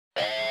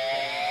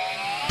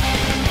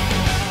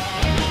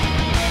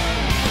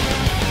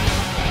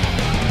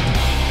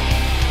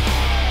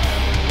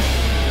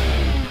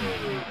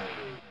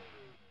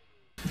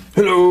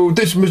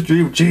this is Mr.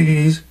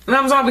 Evilcheese. And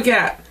I'm Zombee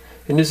Kat.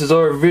 And this is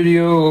our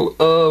video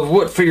of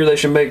what figure they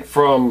should make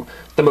from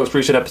the most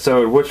recent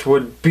episode, which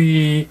would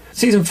be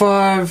Season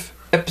 5,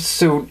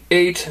 Episode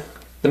 8,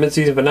 the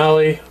mid-season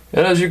finale.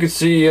 And as you can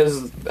see,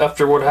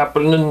 after what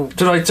happened in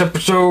tonight's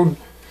episode,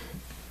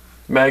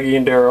 Maggie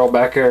and Daryl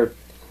back here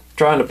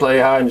trying to play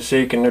hide and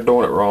seek, and they're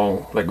doing it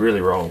wrong. Like,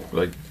 really wrong.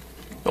 Like,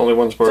 only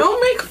one's supposed.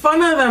 Don't make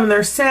fun of them,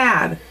 they're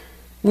sad.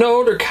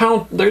 No, they're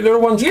the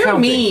ones You're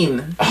counting. You're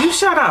mean. You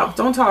shut up.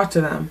 Don't talk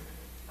to them.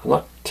 I'm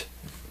not.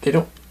 They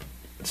don't.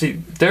 See,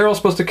 Daryl's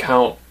supposed to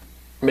count.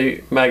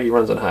 Maybe Maggie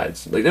runs and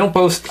hides. Like, they don't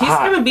both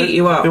hide. He's gonna beat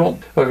you up. They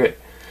won't. Okay.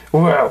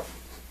 Wow.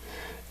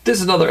 This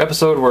is another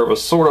episode where it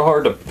was sort of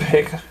hard to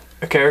pick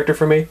a character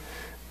for me,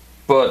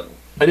 but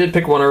I did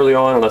pick one early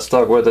on and I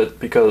stuck with it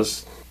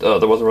because there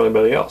wasn't really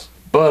anybody else.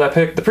 But I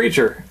picked the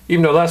Preacher,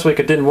 even though last week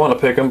I didn't want to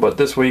pick him, but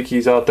this week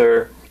he's out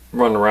there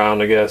running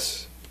around, I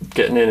guess,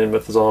 getting in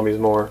with the zombies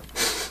more.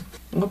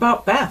 What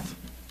about Beth?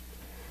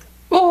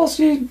 Well,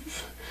 she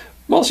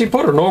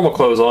put her normal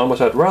clothes on, which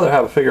I'd rather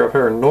have a figure of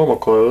her in normal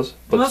clothes.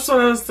 But Well, that's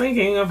what I was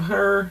thinking of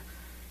her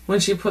when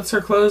she puts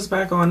her clothes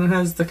back on and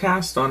has the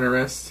cast on her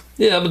wrist.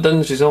 yeah, but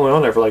then she's only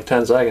on there for like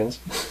 10 seconds.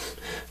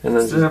 And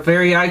then It's a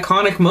very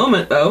iconic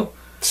moment, though.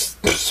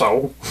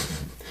 so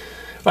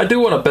I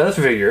do want a Beth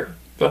figure.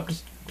 I'm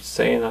just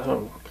saying, I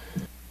don't know.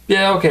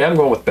 Yeah, okay, I'm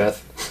going with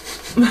Beth.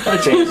 I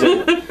changed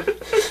it.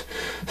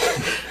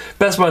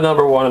 Beth's my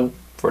number one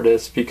for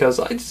this because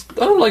I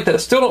don't like that.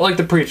 Still don't like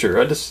the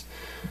Preacher. The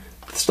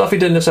stuff he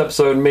did in this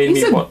episode made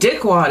He's me a want.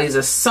 dickwad. He's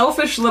a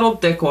selfish little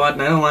dickwad,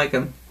 and I don't like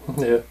him.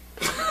 Yeah.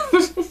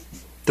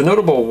 The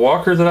notable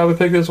walker that I would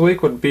pick this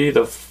week would be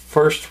the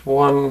first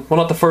one. Well,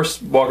 not the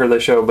first walker they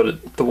show,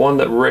 but the one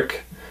that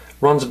Rick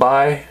runs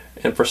by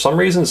and for some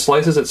reason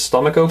slices its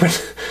stomach open.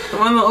 The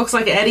one that looks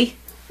like Eddie?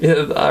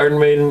 Yeah, the Iron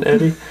Maiden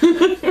Eddie.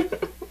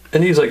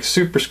 And he's like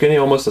super skinny,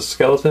 almost a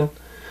skeleton.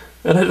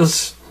 And I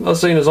was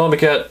saying to Zombie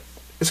Kat,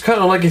 it's kind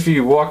of like if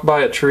you walk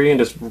by a tree and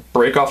just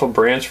break off a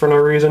branch for no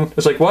reason.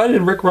 It's like, why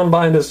did Rick run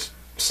by and just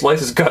slice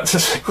his guts?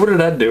 It's like, what did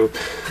that do?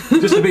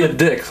 Just to be a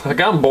dick. Like,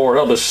 I'm bored,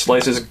 I'll just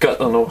slice his gut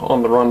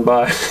on the run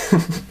by.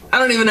 I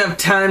don't even have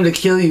time to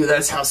kill you.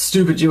 That's how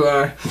stupid you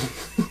are.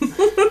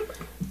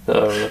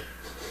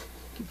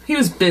 He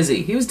was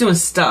busy. He was doing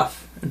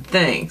stuff and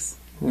things.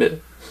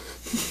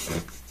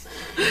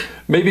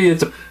 Maybe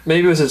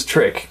it was his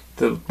trick.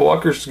 The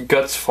walker's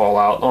guts fall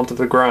out onto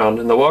the ground,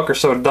 and the walker's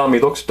so dumb he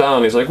looks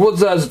down. He's like, "What's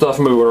that stuff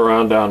moving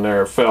around down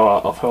there?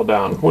 Fell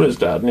down. What is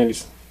that?" And then he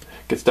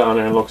gets down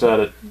there and looks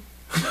at it.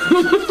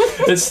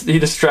 He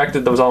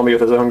distracted the zombie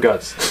with his own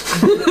guts.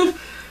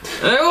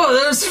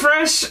 Oh, those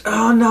fresh.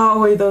 Oh no,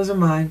 wait, those are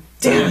mine.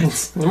 Damn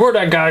it! Where'd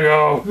that guy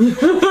go?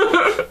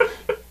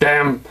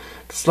 Damn!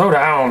 Slow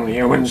down,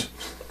 humans.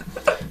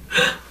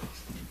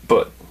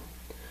 But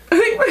I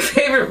think my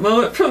favorite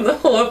moment from the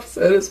whole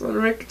episode is when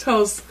Rick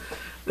tells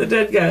the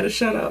dead guy to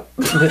shut up.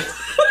 Because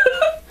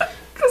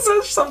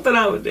that's something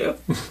I would do.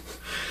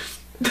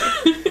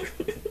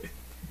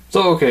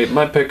 So, okay,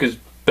 my pick is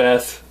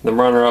Beth. The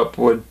runner-up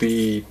would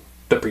be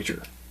the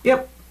Preacher.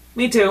 Yep,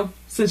 me too,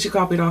 since you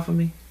copied off of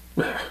me.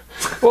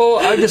 Well,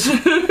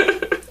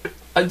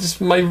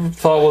 my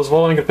thought was,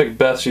 well, I'm gonna pick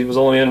Beth. She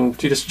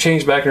just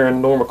changed back in her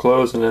normal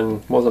clothes and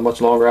then wasn't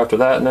much longer after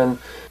that, and then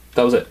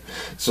that was it.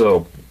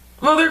 So.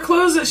 Well, they're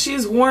clothes that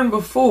she's worn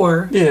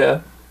before.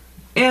 Yeah.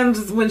 And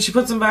when she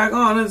puts them back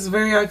on, it's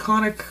very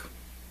iconic,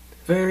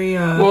 very,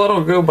 Well, I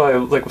don't go by,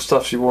 like,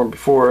 stuff she worn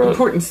before.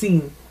 important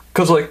scene.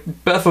 Because, like,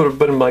 Beth would have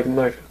been, like,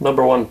 my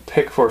number one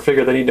pick for a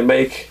figure they need to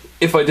make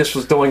if I just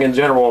was doing, in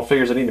general,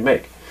 figures I need to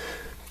make.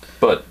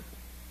 But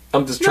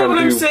I'm just trying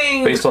to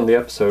do based on the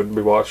episode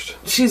we watched.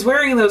 She's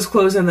wearing those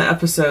clothes in the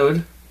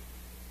episode,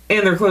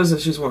 and they're clothes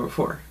that she's worn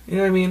before. You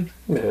know what I mean?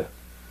 Yeah.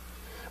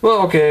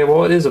 Well, okay,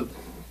 well, it is a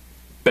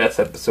Beth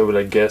episode,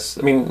 I guess.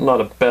 I mean,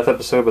 not a Beth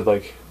episode, but,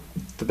 like,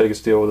 the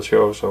biggest deal with the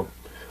show, so.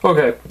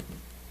 Okay.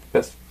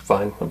 That's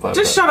fine. I'm fine.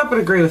 Just shut up and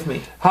agree with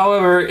me.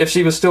 However, if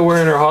she was still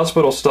wearing her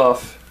hospital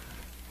stuff,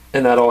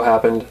 and that all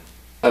happened,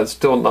 I'd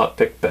still not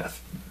pick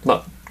Beth.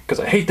 Not because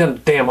I hate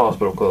them damn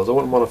hospital clothes. I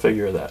wouldn't want to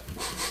figure that.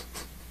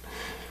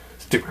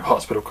 Stupid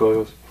hospital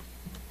clothes.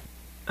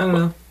 I don't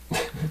know.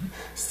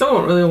 Still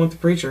don't really want the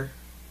Preacher.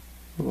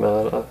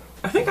 No.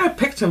 I think I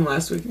picked him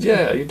last week, too.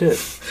 Yeah, you did.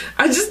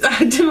 I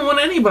didn't want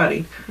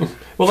anybody.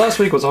 Well, last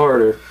week was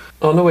harder.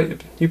 Oh, no,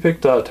 wait. You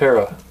picked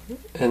Tara,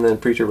 and then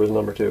Preacher was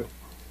number 2.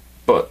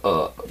 But,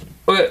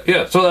 okay,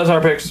 yeah, so that's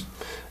our picks.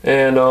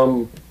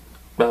 And,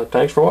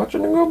 thanks for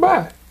watching and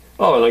goodbye.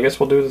 Oh, and I guess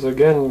we'll do this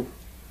again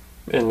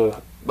in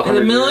a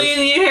million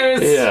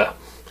years. Yeah.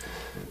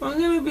 I'm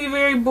going to be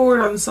very bored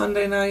on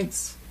Sunday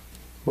nights.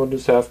 We'll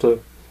just have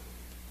to,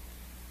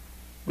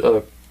 I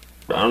don't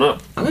know.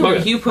 I'm going to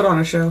make you put on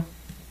a show.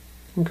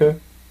 Okay.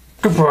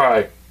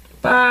 Goodbye.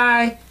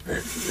 Bye.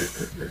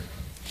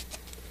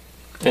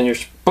 And you're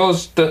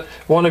supposed to,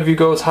 one of you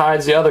goes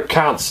hides, the other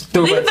counts.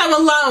 Stupid. Leave them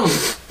alone.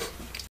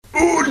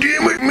 Oh,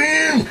 damn it,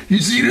 man. You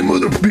see them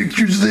other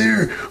pictures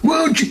there? Why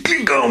don't you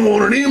click on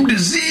one of them to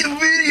see the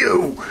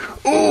video?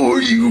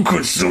 or you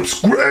could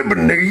subscribe,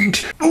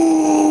 Nate.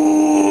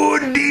 Oh,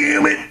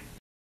 damn it.